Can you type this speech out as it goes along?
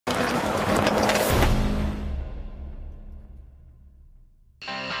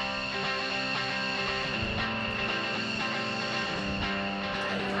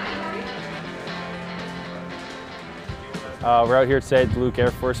We're out here today at the Luke Air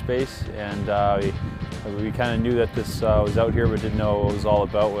Force Base, and we kind of knew that this was out here, but didn't know what it was all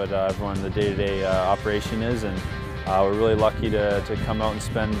about, what everyone the day-to-day operation is. And we're really lucky to come out and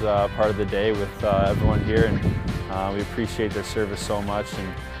spend part of the day with everyone here, and we appreciate their service so much.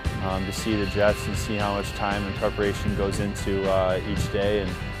 And to see the Jets and see how much time and preparation goes into each day,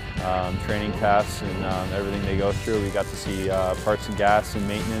 and training casts and everything they go through. We got to see parts and gas and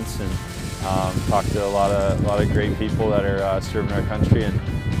maintenance, and talk to a lot of great people that are serving our country, and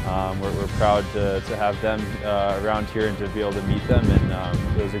we're proud to have them around here and to be able to meet them,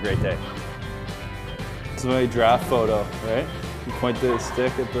 and it was a great day. It's my draft photo, right? You point the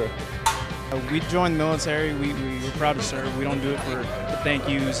stick at the... We joined the military. We're proud to serve. We don't do it for the thank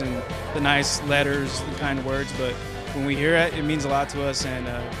yous and the nice letters, the kind words, but when we hear it, it means a lot to us, and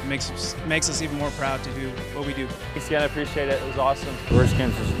makes us even more proud to do what we do. Thanks again, I appreciate it. It was awesome. Words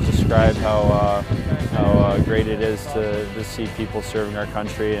can't describe how great it is to see people serving our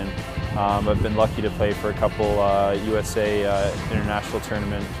country, and I've been lucky to play for a couple USA international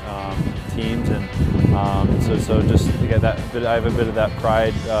tournament teams, and so just to get that, I have a bit of that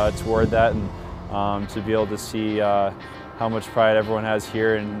pride toward that, and to be able to see how much pride everyone has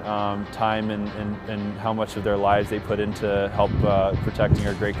here, and time and how much of their lives they put into help protecting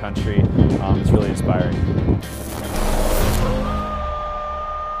our great country. It's really inspiring.